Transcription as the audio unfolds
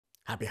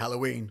Happy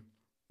Halloween,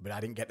 but I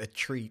didn't get a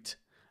treat,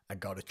 I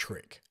got a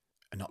trick.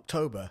 And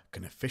October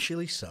can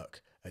officially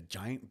suck a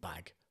giant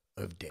bag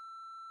of dick.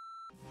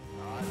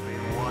 I've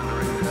been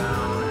wandering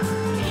down the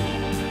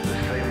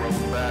same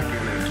road back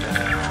in this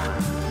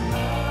town,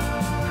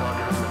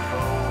 talking on the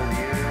phone with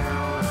you.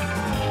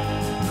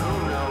 Who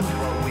knows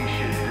what we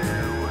should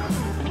do?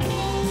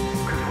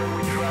 'Cause when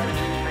we try to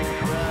do things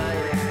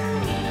right,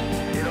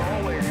 it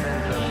always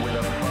ends up with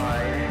a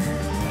fight.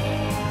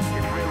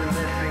 It's really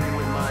messing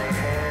with my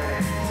head.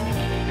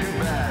 Too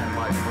bad,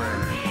 my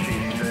friend, she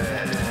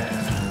said.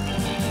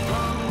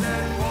 Wrong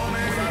that for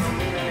me. Well, I don't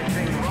mean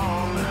anything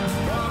wrong.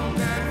 Wrong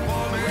that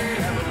for me. Let's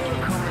have a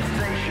little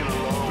conversation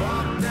alone.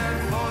 Wrong that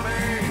for me.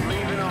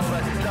 Leaving all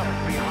that stuff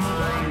behind.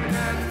 Wrong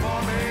that for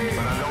me.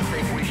 But I don't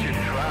think we should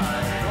try.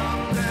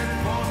 Wrong that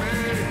for me.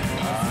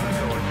 I'm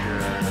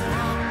tortured.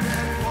 Wrong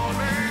that for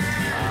me.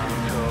 I'm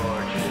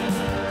tortured.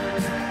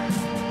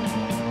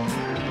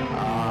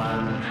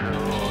 I'm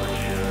tortured.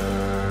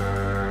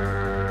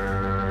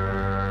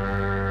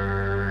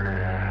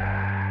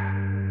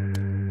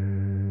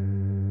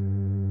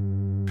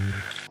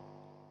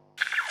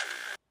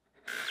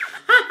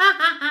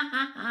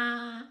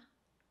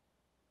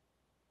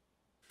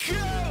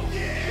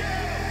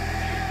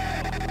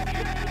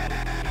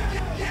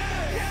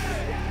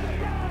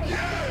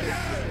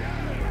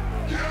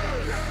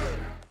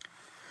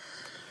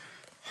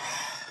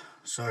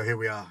 So here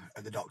we are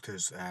at the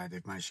doctor's.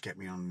 They've managed to get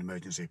me on an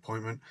emergency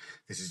appointment.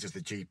 This is just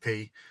the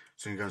GP.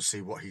 So I'm going to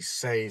see what he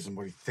says and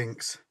what he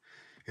thinks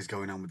is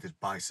going on with this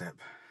bicep.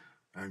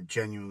 I'm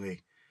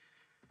genuinely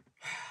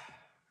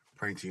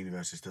praying to the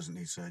universe this doesn't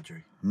need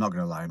surgery. I'm not going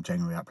to lie, I'm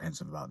genuinely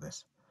apprehensive about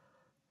this.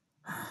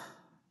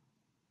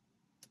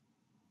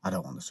 I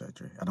don't want the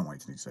surgery. I don't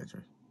want it to need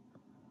surgery.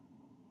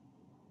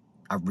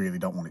 I really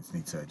don't want it to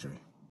need surgery.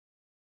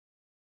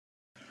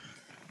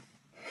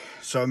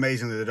 So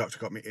amazingly, the doctor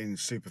got me in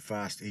super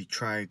fast. He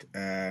tried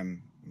a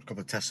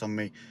couple of tests on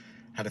me,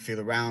 had a feel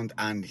around,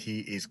 and he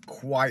is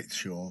quite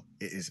sure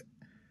it is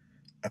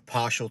a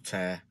partial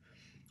tear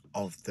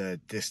of the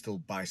distal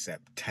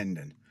bicep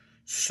tendon.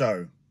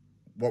 So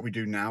what we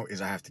do now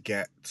is I have to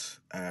get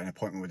an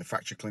appointment with the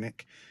fracture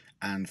clinic,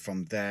 and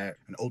from there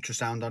an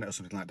ultrasound on it or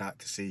something like that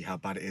to see how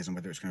bad it is and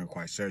whether it's going to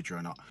require surgery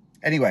or not.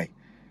 Anyway,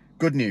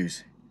 good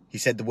news. He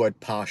said the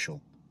word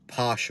partial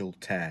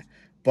tear,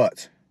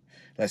 but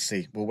let's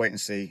see. We'll wait and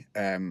see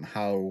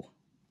how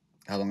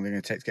long they're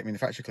going to take to get me in the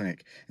fracture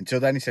clinic. Until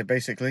then, he said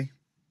basically,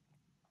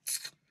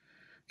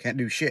 can't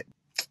do shit.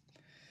 What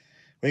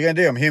are you going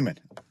to do? I'm human.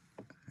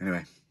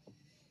 Anyway,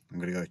 I'm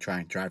going to go try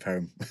and drive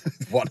home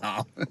with one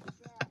arm.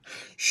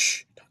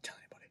 Shh, don't tell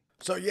anybody.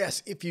 So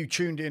yes, if you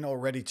tuned in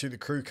already to the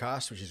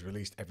CREWCast, which is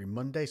released every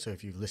Monday, so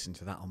if you've listened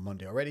to that on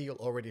Monday already, you'll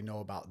already know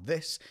about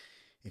this.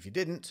 If you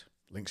didn't,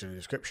 links in the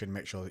description.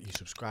 Make sure that you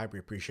subscribe. We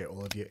appreciate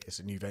all of you. It's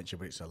a new venture,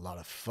 but it's a lot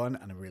of fun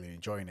and I'm really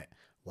enjoying it.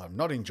 What I'm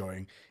not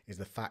enjoying is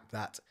the fact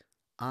that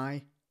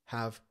I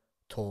have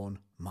torn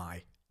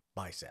my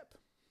bicep.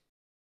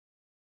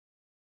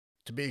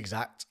 To be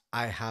exact,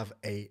 I have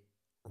a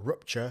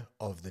rupture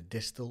of the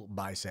distal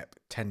bicep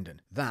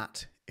tendon.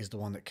 That is the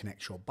one that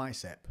connects your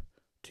bicep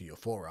to your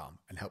forearm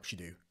and helps you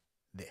do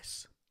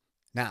this.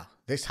 Now,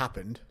 this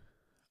happened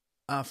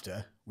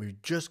after we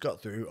just got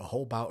through a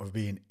whole bout of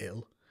being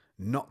ill,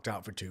 knocked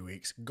out for 2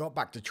 weeks, got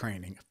back to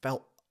training,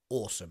 felt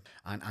awesome,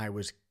 and I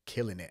was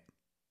killing it.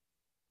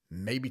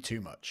 Maybe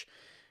too much.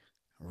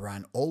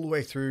 Ran all the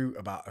way through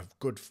about a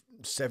good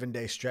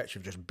 7-day stretch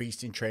of just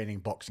beasting training,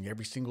 boxing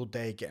every single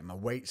day, getting my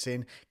weights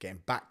in,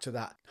 getting back to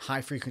that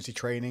high frequency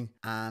training,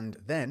 and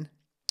then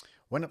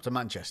went up to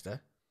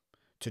Manchester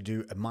to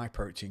do a My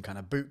Protein kind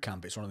of boot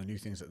camp. It's one of the new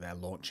things that they're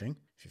launching.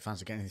 If you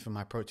fancy getting anything from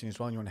My Protein as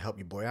well and you want to help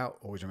your boy out,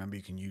 always remember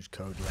you can use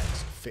code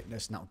Lex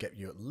Fitness and that'll get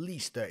you at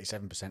least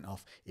 37%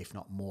 off, if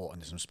not more.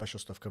 And there's some special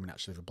stuff coming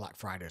actually for Black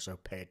Friday, so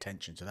pay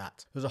attention to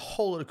that. There's a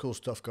whole lot of cool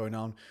stuff going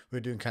on.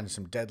 We're doing kind of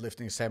some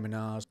deadlifting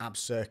seminars, ab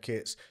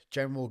circuits,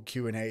 general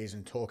Q&As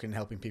and talking and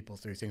helping people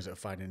through things that are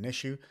finding an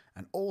issue,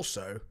 and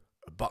also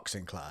a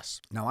boxing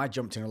class. Now I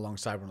jumped in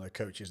alongside one of the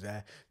coaches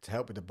there to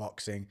help with the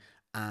boxing,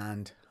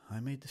 and I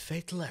made the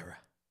fatal error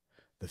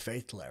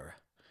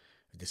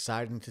of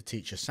deciding to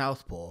teach a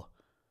southpaw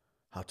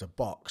how to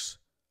box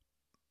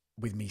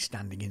with me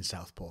standing in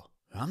southpaw.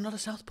 I'm not a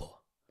southpaw.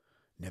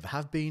 Never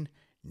have been,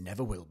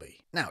 never will be.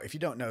 Now, if you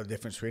don't know the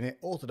difference between it,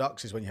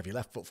 orthodox is when you have your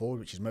left foot forward,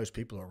 which is most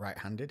people are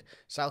right-handed.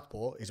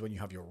 Southpaw is when you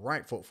have your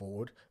right foot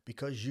forward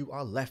because you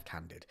are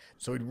left-handed.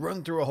 So we'd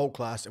run through a whole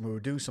class and we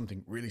would do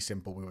something really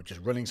simple. We were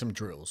just running some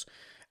drills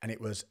and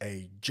it was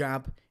a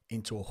jab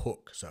into a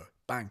hook. So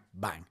bang,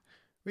 bang.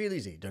 Real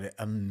easy. Done it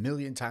a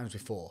million times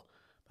before.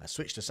 I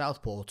switched to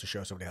southpaw to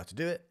show somebody how to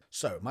do it.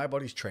 So my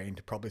body's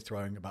trained probably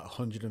throwing about a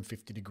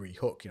 150-degree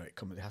hook. You know,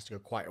 it has to go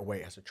quite a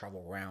way. It has to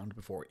travel around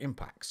before it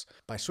impacts.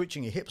 By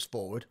switching your hips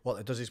forward, what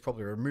it does is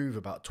probably remove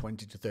about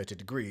 20 to 30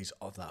 degrees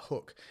of that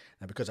hook.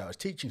 Now, because I was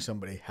teaching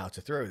somebody how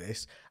to throw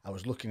this, I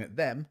was looking at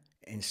them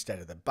instead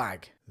of the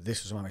bag.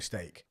 This was my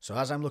mistake. So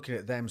as I'm looking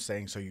at them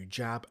saying, so you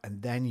jab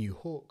and then you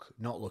hook,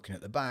 not looking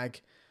at the bag,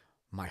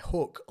 My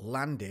hook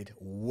landed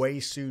way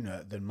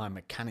sooner than my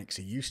mechanics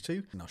are used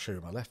to. And I'll show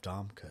you my left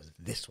arm because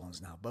this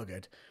one's now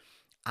buggered.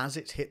 As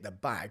it hit the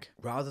bag,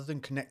 rather than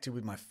connecting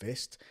with my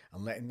fist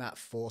and letting that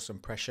force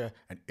and pressure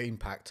and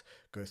impact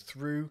go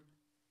through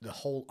the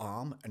whole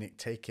arm and it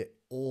take it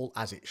all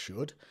as it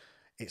should,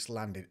 it's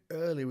landed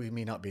early with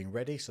me not being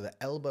ready. So the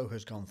elbow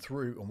has gone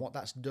through, and what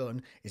that's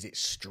done is it's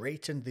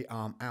straightened the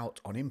arm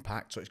out on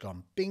impact. So it's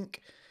gone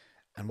bink.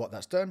 And what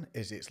that's done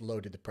is it's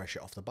loaded the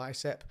pressure off the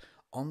bicep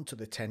onto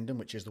the tendon,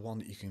 which is the one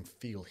that you can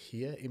feel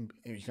here.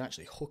 You can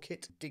actually hook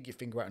it, dig your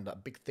finger out in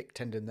that big thick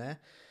tendon there.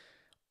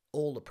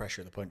 All the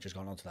pressure of the punch has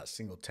gone onto that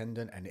single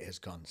tendon, and it has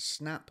gone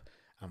snap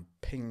and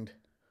pinged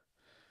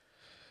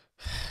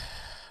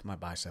my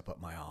bicep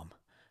up my arm.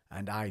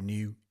 And I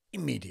knew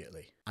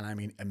immediately, and I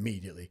mean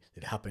immediately,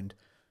 that it happened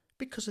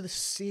because of the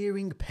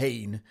searing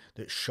pain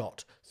that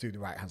shot through the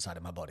right hand side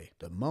of my body.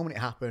 The moment it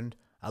happened,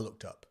 I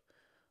looked up.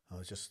 I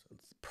was just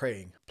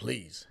praying,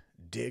 please,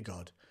 dear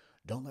God,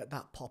 don't let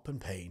that pop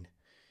and pain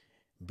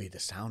be the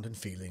sound and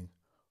feeling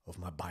of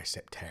my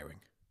bicep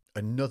tearing.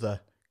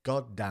 Another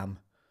goddamn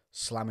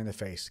slam in the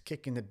face,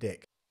 kick in the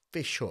dick,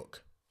 fish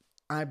hook,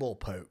 eyeball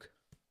poke,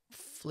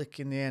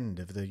 flicking the end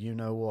of the you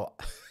know what.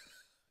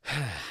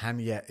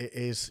 And yet it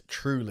is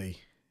truly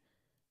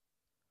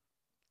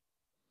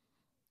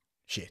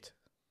shit.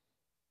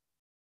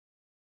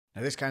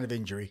 Now this kind of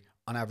injury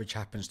on average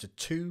happens to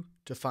 2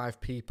 to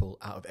 5 people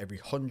out of every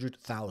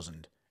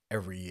 100,000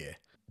 every year.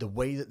 The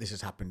way that this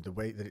has happened, the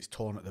way that it's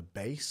torn at the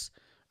base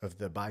of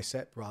the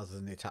bicep rather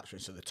than the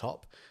attachments at the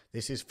top,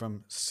 this is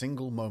from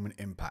single moment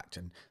impact,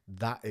 and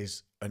that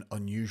is an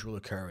unusual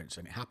occurrence,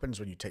 and it happens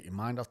when you take your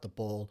mind off the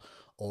ball,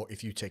 or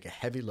if you take a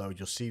heavy load.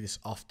 You'll see this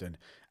often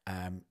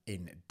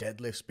in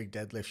deadlifts, big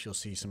deadlifts. You'll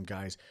see some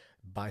guys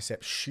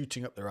biceps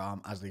shooting up their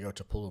arm as they go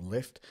to pull and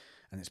lift,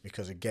 and it's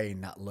because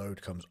again that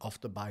load comes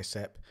off the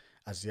bicep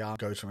as the arm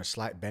goes from a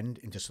slight bend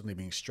into suddenly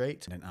being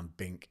straight, and then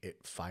bink, it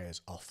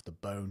fires off the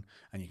bone,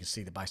 and you can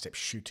see the bicep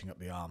shooting up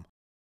the arm.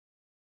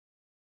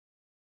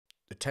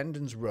 The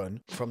tendons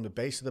run from the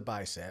base of the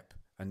bicep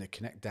and they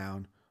connect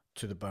down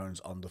to the bones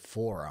on the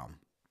forearm.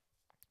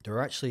 There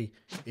are actually,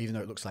 even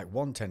though it looks like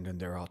one tendon,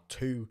 there are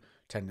 2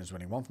 tendons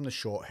running, one from the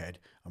short head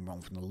and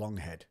one from the long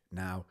head.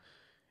 Now,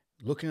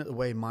 looking at the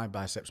way my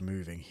bicep's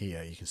moving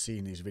here, you can see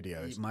in these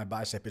videos, my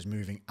bicep is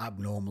moving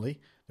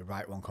abnormally, the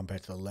right one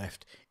compared to the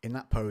left, in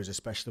that pose,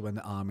 especially when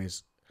the arm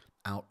is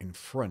out in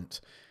front.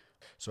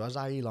 So as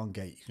I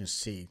elongate, you can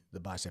see the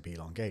bicep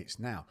elongates.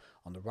 Now,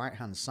 on the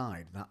right-hand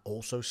side, that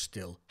also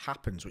still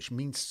happens, which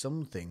means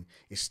something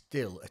is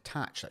still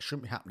attached. That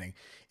shouldn't be happening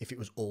if it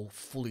was all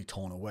fully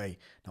torn away.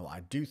 Now, what I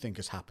do think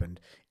has happened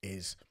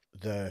is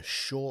the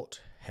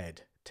short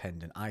head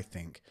tendon, I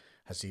think,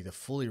 has either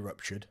fully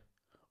ruptured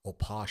or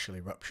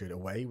partially ruptured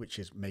away, which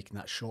is making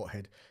that short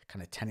head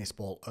kind of tennis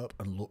ball up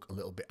and look a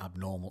little bit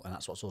abnormal. And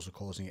that's what's also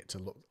causing it to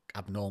look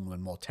abnormal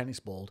and more tennis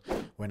balled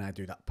when I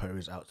do that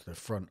pose out to the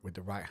front with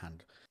the right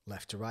hand.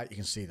 Left to right, you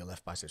can see the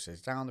left bicep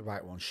stays down, the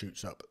right one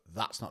shoots up.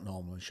 That's not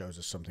normal and shows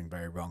us something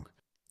very wrong.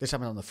 This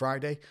happened on the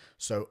Friday,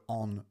 so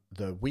on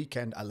the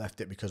weekend I left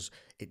it because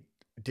it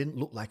didn't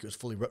look like it was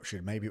fully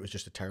ruptured. Maybe it was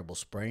just a terrible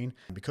sprain.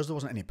 And because there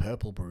wasn't any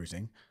purple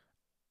bruising,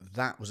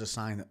 that was a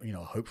sign that, a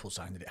hopeful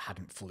sign that it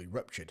hadn't fully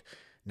ruptured.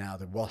 Now,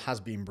 there has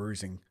been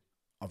bruising,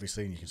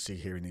 obviously, and you can see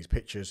here in these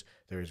pictures,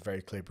 there is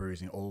very clear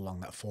bruising all along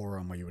that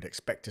forearm where you would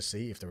expect to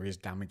see if there is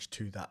damage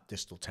to that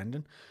distal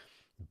tendon.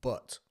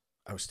 But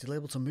I was still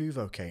able to move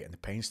okay, and the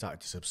pain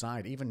started to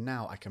subside. Even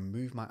now, I can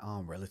move my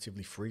arm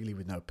relatively freely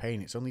with no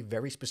pain. It's only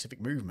very specific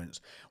movements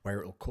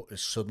where it'll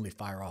suddenly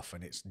fire off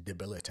and it's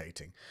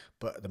debilitating.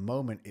 But at the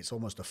moment, it's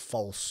almost a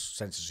false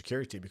sense of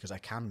security because I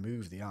can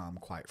move the arm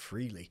quite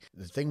freely.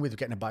 The thing with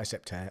getting a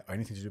bicep tear or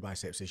anything to do with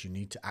biceps is you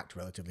need to act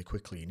relatively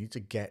quickly. You need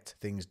to get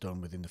things done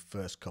within the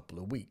first couple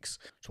of weeks.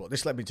 So what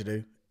this led me to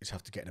do is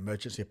have to get an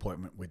emergency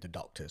appointment with the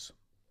doctors.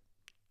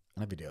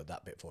 And I videoed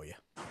that bit for you.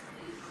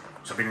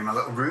 So I've been in my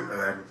little room,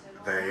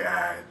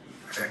 the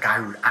guy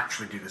who would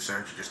actually do the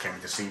surgery just came in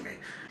to see me.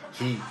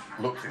 He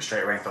looked at it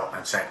straight away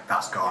and said,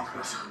 that's gone. I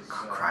was like,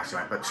 oh, Christ,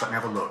 but just let me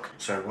have a look.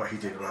 So what he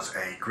did was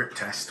a grip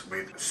test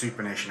with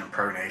supination and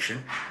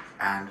pronation,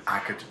 and I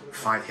could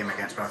fight him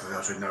against both of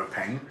those with no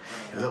pain.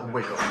 A little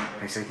wiggle,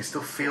 and he said you can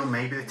still feel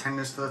maybe the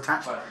tendon's still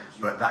attached,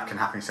 but that can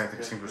happen. He said, I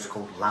think it was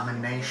called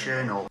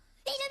lamination or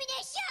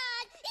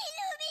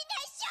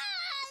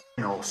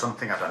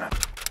something, I don't know.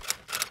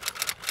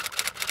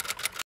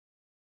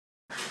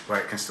 Where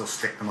it can still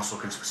stick, the muscle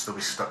can still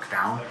be stuck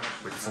down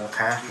with full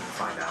tear. We'll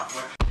find out.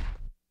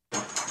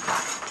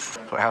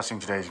 So what I have seen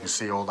today is you can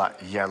see all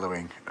that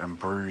yellowing and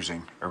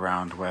bruising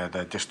around where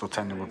the distal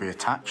tendon will be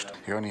attached.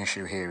 The only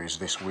issue here is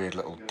this weird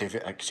little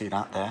divot. I can see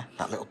that there,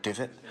 that little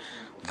divot.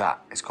 That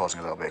is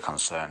causing a little bit of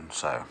concern,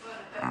 so.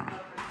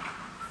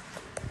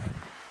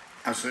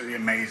 Absolutely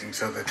amazing.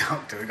 So the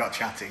doctor, we got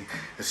chatting,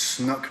 has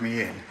snuck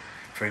me in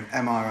for an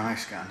MRI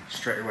scan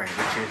straight away,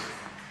 which is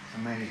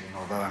amazing,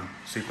 although I'm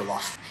super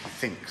lost. He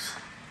thinks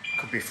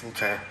could be a full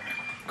tear,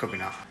 could be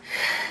not.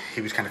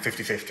 He was kind of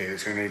 50-50 that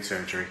it's going to need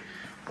surgery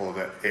or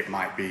that it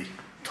might be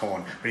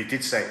torn. But he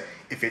did say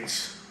if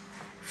it's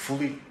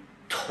fully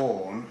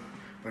torn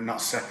but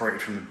not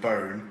separated from the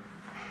bone,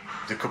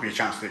 there could be a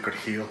chance that it could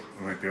heal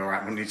and it'd be all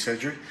right, wouldn't need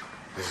surgery.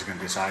 This is going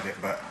to decide it,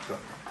 but we've got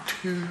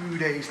 2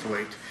 days to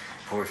wait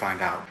before we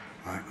find out.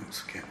 Right,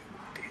 let's get in.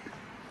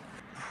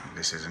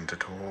 This isn't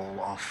at all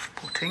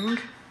off-putting.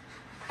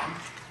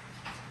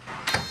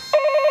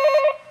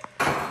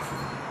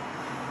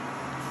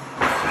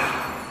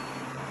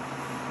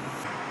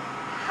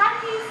 How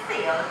do you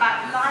feel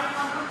about lying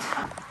on your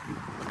tongue?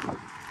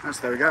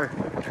 There we go.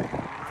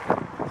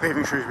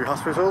 Leaving Shrewsbury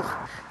Hospital.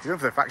 He's going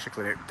for the fracture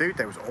clinic. Dude,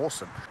 they was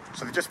awesome.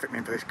 So they just fit me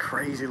in for this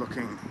crazy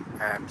looking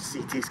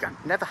CT scan.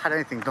 Never had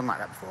anything done like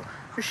that before.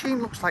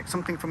 Machine looks like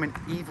something from an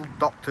evil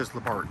doctor's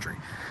laboratory.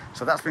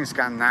 So that's been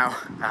scanned now,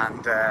 and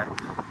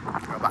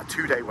we've got about a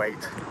 2-day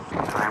wait.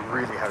 And I'm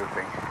really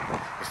hoping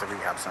it's the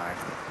rehab side.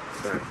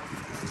 So,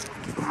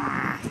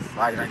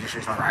 why did I just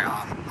use my right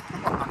arm?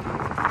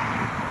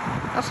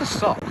 That's a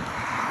sock.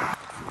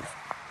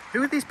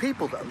 Who are these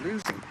people that are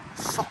losing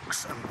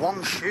socks and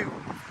one shoe?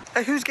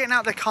 Like, who's getting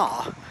out of their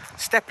car,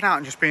 stepping out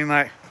and just being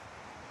like,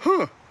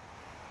 huh,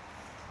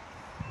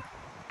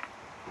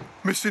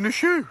 missing a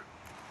shoe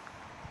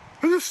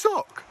and a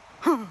sock.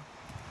 Huh.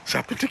 It's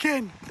happened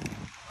again.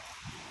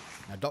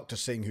 Now, Dr.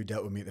 Singh, who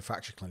dealt with me at the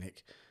fracture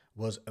clinic,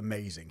 was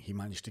amazing. He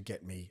managed to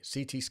get me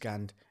CT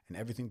scanned and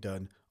everything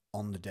done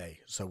on the day.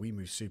 So we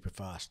moved super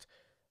fast.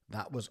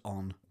 That was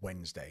on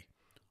Wednesday.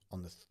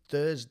 On the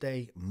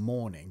Thursday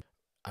morning,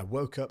 I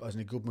woke up, I was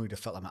in a good mood. I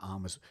felt like my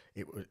arm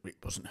it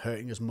wasn't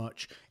hurting as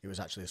much. It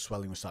was actually, the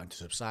swelling was starting to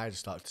subside. I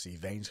started to see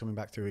veins coming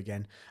back through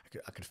again.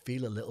 I could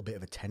feel a little bit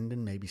of a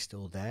tendon maybe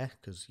still there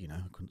because, you know,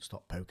 I couldn't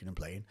stop poking and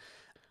playing.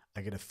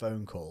 I get a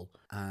phone call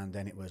and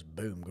then it was,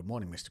 boom, good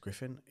morning, Mr.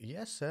 Griffin.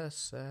 Yes, sir.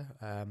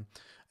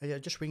 Yeah,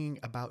 just ringing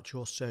about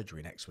your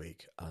surgery next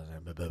week. I was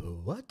like,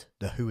 what?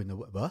 The who and the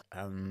what?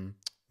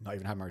 Not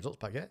even had my results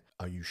back yet.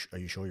 Are you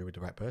sure you're with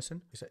the right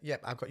person? He said,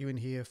 yep, I've got you in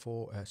here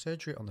for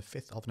surgery on the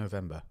 5th of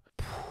November.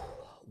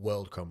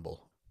 World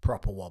crumble.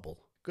 Proper wobble.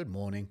 Good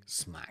morning.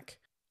 Smack.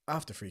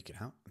 After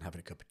freaking out and having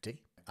a cup of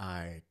tea,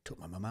 I took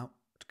my mum out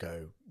to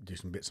go do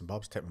some bits and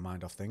bobs, take my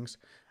mind off things.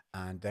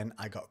 And then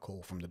I got a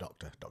call from the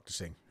doctor, Dr.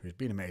 Singh, who's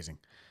been amazing.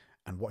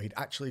 And what he'd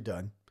actually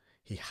done,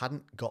 he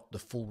hadn't got the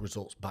full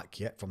results back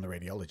yet from the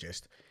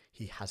radiologist.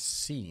 He has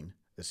seen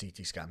the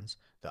CT scans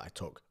that I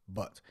took,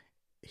 but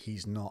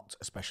he's not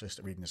a specialist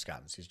at reading the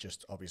scans. He's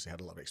just obviously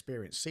had a lot of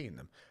experience seeing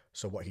them.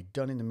 So what he'd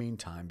done in the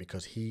meantime,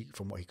 because he,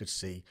 from what he could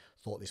see,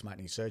 thought this might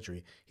need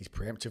surgery, he's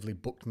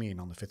preemptively booked me in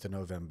on the 5th of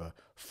November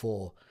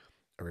for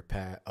a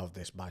repair of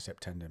this bicep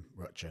tendon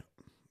rupture.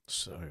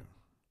 So,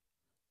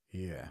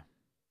 yeah.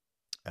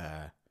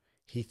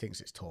 He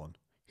thinks it's torn.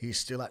 He's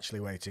still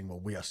actually waiting, well,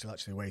 we are still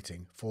actually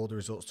waiting for the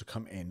results to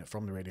come in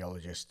from the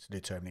radiologist to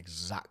determine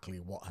exactly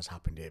what has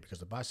happened here, because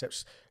the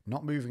bicep's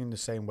not moving in the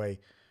same way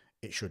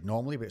it should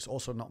normally, but it's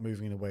also not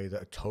moving in a way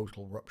that a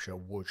total rupture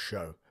would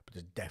show. But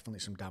there's definitely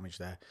some damage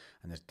there,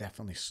 and there's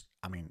definitely,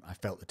 I mean, I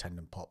felt the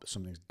tendon pop, but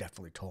something's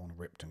definitely torn,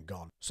 ripped, and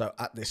gone. So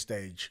at this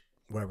stage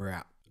where we're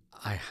at,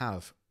 I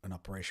have an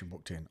operation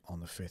booked in on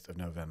the 5th of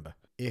November.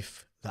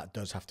 If that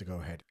does have to go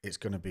ahead, it's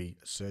going to be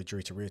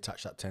surgery to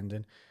reattach that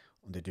tendon.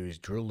 What they do is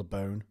drill the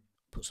bone,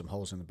 put some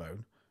holes in the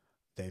bone.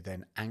 They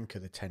then anchor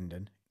the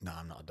tendon. No,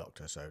 I'm not a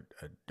doctor, so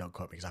don't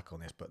quote me exactly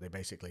on this, but they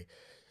basically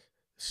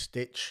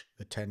stitch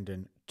the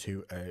tendon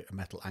to a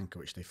metal anchor,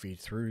 which they feed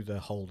through the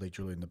hole they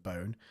drill in the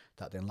bone.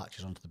 That then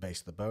latches onto the base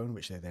of the bone,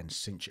 which they then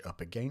cinch it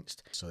up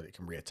against so that it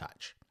can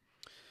reattach.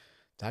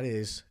 That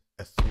is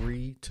a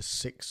 3 to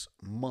 6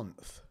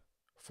 month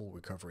full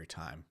recovery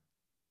time.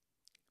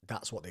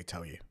 That's what they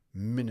tell you.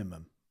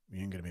 Minimum.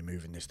 You ain't going to be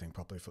moving this thing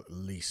properly for at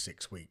least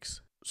 6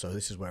 weeks. So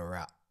this is where we're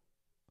at.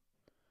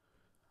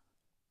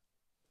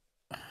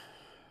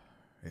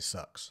 It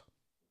sucks.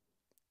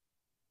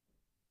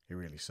 It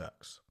really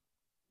sucks.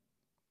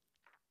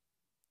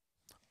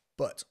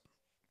 But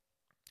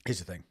here's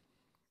the thing.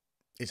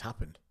 It's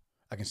happened.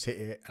 I can sit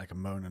here and I can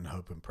moan and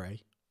hope and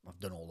pray. I've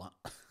done all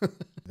that.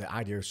 The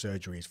idea of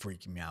surgery is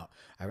freaking me out.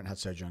 I haven't had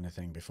surgery on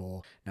anything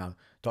before. Now,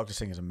 Dr.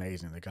 Singh is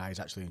amazing. The guy is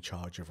actually in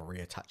charge of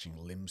reattaching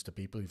limbs to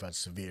people who've had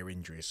severe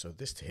injuries. So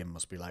this to him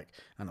must be like,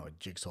 I don't know, a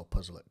jigsaw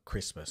puzzle at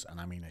Christmas. And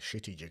I mean a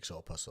shitty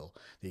jigsaw puzzle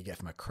that you get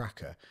from a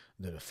cracker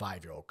that a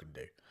 5-year-old can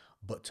do.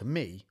 But to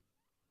me,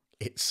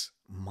 it's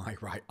my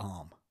right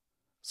arm.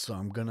 So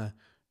I'm going to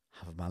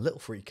have my little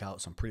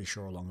freakouts, I'm pretty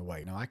sure, along the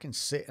way. Now, I can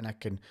sit and I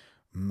can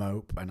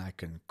mope and I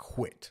can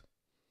quit.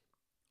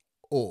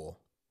 Or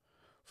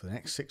for the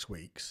next 6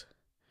 weeks,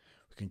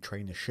 we can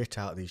train the shit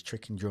out of these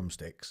chicken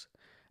drumsticks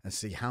and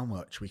see how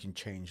much we can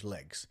change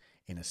legs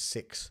in a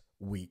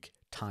 6-week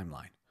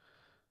timeline.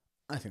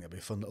 I think that'll be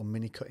a fun little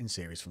mini cutting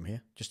series from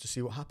here, just to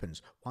see what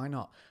happens. Why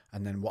not?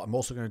 And then what I'm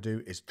also going to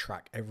do is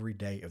track every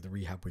day of the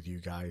rehab with you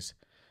guys,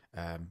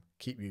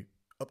 keep you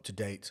up to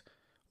date,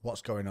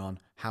 what's going on,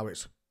 how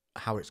it's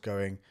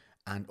going,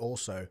 and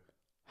also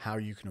how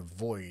you can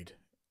avoid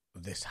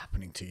this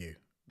happening to you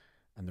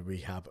and the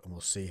rehab, and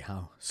we'll see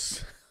how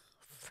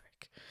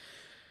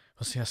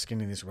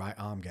skinny this right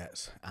arm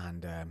gets,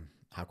 and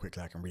how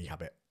quickly I can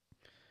rehab it.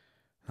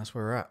 That's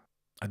where we're at.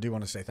 I do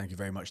want to say thank you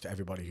very much to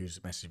everybody who's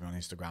messaged me on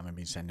Instagram and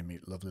been sending me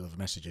lovely, lovely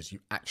messages. You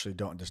actually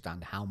don't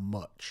understand how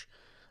much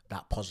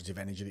that positive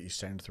energy that you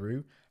send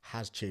through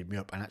has cheered me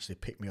up and actually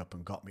picked me up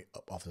and got me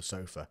up off the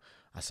sofa.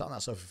 I sat on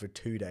that sofa for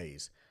 2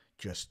 days,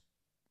 just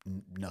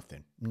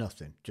nothing,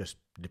 just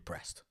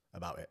depressed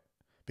about it.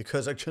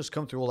 Because I'd just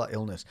come through all that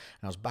illness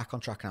and I was back on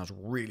track and I was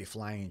really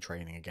flying in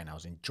training again. I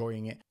was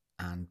enjoying it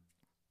and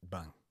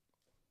bang.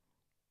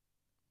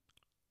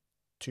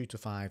 2 to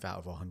 5 out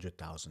of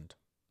 100,000.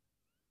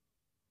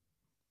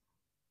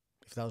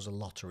 If that was a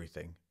lottery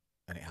thing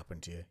and it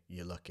happened to you,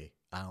 you're lucky.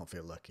 I don't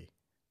feel lucky.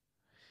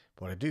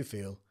 But what I do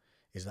feel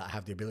is that I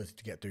have the ability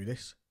to get through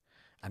this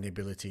and the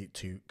ability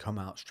to come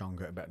out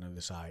stronger and better on the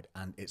other side.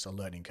 And it's a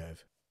learning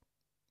curve.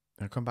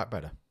 And I'll come back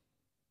better.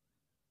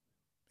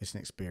 It's an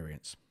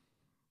experience.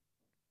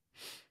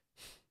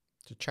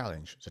 It's a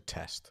challenge. It's a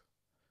test.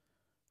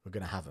 We're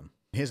going to have them.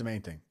 Here's the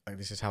main thing.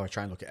 This is how I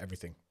try and look at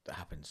everything that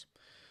happens.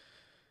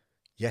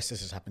 Yes,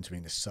 this has happened to me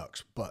and this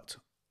sucks. But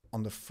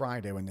on the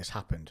Friday when this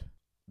happened,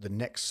 the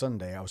next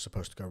Sunday I was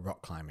supposed to go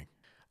rock climbing.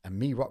 And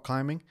me rock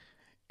climbing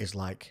is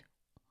like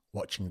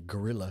watching a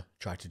gorilla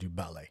try to do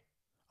ballet.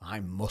 I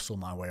muscle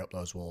my way up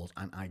those walls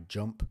and I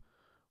jump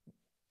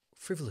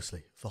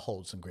frivolously for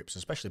holds and grips,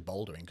 especially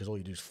bouldering, because all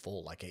you do is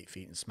fall like 8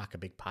 feet and smack a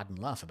big pad and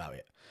laugh about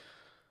it.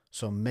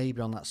 So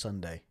maybe on that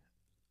Sunday,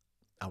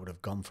 I would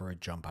have gone for a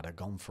jump. I'd have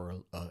gone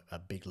for a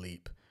big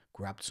leap,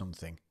 grabbed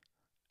something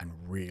and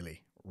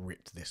really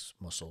ripped this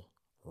muscle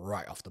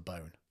right off the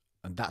bone.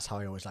 And that's how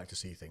I always like to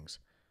see things.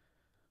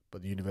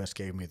 But the universe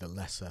gave me the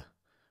lesser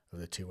of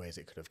the 2 ways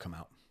it could have come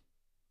out.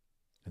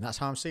 And that's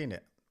how I'm seeing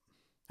it.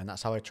 And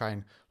that's how I try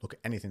and look at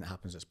anything that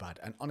happens that's bad.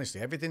 And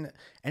honestly, anything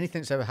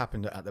that's ever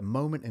happened at the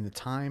moment in the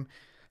time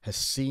has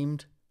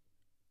seemed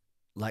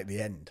like the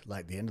end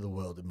of the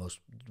world,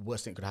 the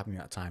worst thing that could happen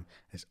at that time.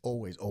 It's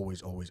always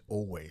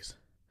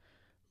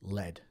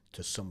led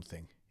to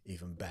something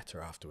even better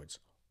afterwards.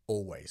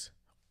 Always,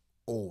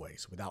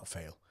 without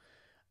fail.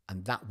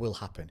 And that will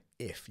happen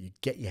if you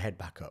get your head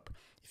back up,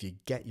 if you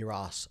get your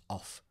ass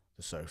off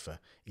the sofa,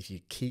 if you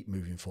keep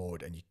moving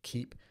forward and you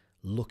keep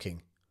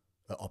looking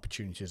at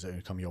opportunities that are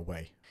going to come your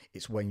way.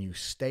 It's when you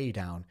stay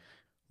down,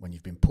 when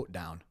you've been put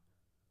down,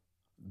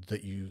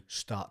 that you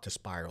start to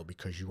spiral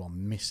because you are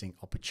missing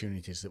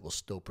opportunities that will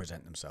still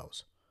present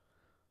themselves.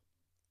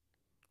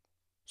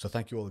 So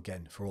thank you all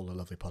again for all the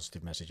lovely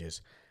positive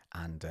messages,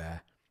 and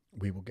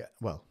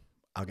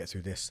I'll get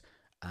through this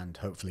and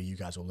hopefully you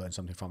guys will learn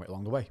something from it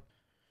along the way.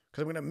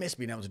 Because I'm going to miss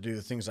being able to do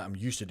the things that I'm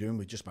used to doing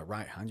with just my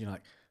right hand,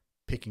 like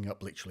picking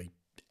up literally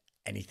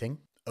anything,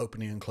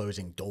 opening and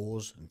closing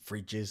doors and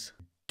fridges,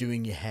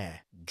 doing your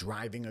hair,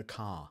 driving a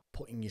car,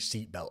 putting your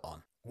seatbelt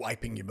on,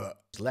 wiping your butt.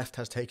 Left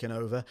has taken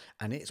over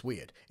and it's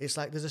weird. It's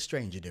like there's a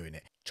stranger doing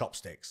it.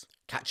 Chopsticks,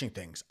 catching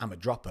things. I'm a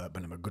dropper,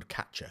 but I'm a good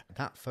catcher.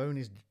 That phone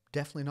is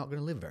definitely not going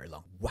to live very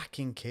long.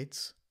 Whacking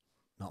kids.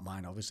 Not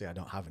mine, obviously. I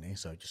don't have any.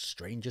 So just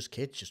strangers'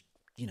 kids, just,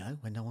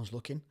 when no one's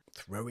looking.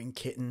 Throwing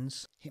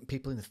kittens, hitting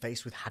people in the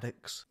face with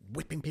haddocks,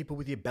 whipping people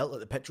with your belt at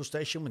the petrol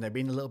station when they're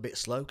being a little bit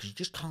slow because you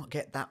just can't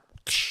get that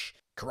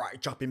karate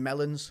chopping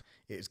melons.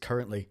 It is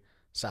currently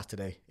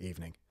Saturday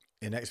evening.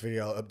 In the next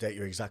video, I'll update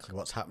you exactly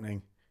what's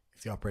happening,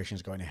 if the operation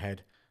is going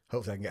ahead.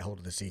 Hopefully I can get hold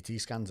of the CT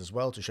scans as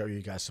well to show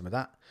you guys some of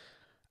that.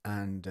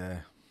 And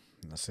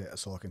that's it.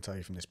 That's all I can tell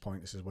you from this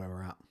point. This is where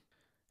we're at.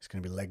 It's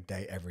going to be leg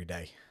day every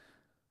day.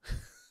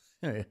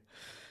 But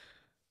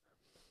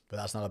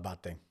that's not a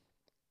bad thing.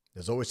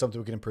 There's always something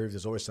we can improve.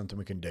 There's always something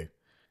we can do.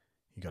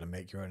 You got to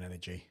make your own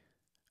energy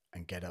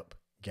and get up,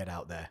 get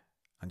out there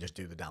and just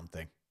do the damn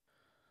thing.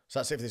 So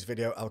that's it for this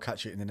video. I'll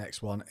catch you in the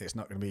next one. It's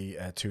not going to be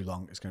too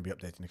long. It's going to be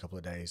updated in a couple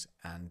of days.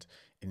 And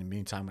in the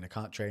meantime, when I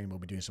can't train, we'll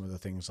be doing some other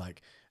things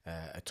like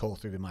a tour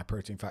through my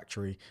protein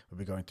factory. We'll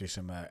be going through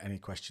some any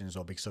questions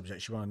or big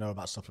subjects you want to know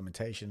about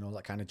supplementation and all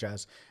that kind of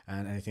jazz.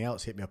 And anything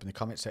else, hit me up in the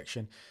comment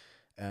section.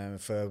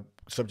 For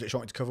subjects you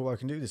want me to cover where I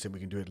can do this, and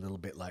we can do it a little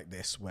bit like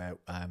this, where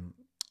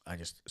I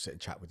just sit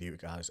and chat with you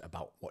guys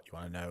about what you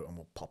want to know, and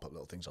we'll pop up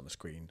little things on the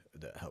screen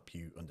that help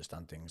you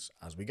understand things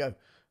as we go.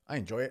 I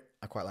enjoy it.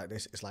 I quite like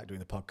this. It's like doing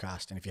the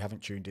podcast. And if you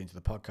haven't tuned into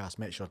the podcast,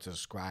 make sure to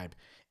subscribe.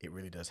 It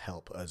really does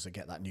help us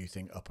get that new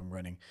thing up and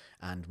running.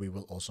 And we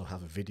will also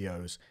have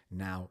videos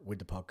now with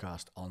the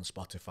podcast on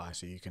Spotify.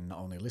 So you can not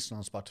only listen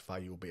on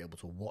Spotify, you will be able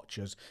to watch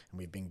us. And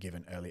we've been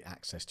given early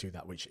access to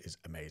that, which is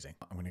amazing.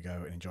 I'm going to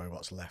go and enjoy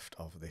what's left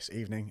of this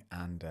evening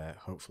and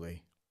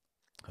hopefully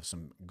have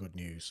some good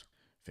news.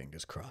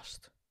 Fingers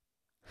crossed.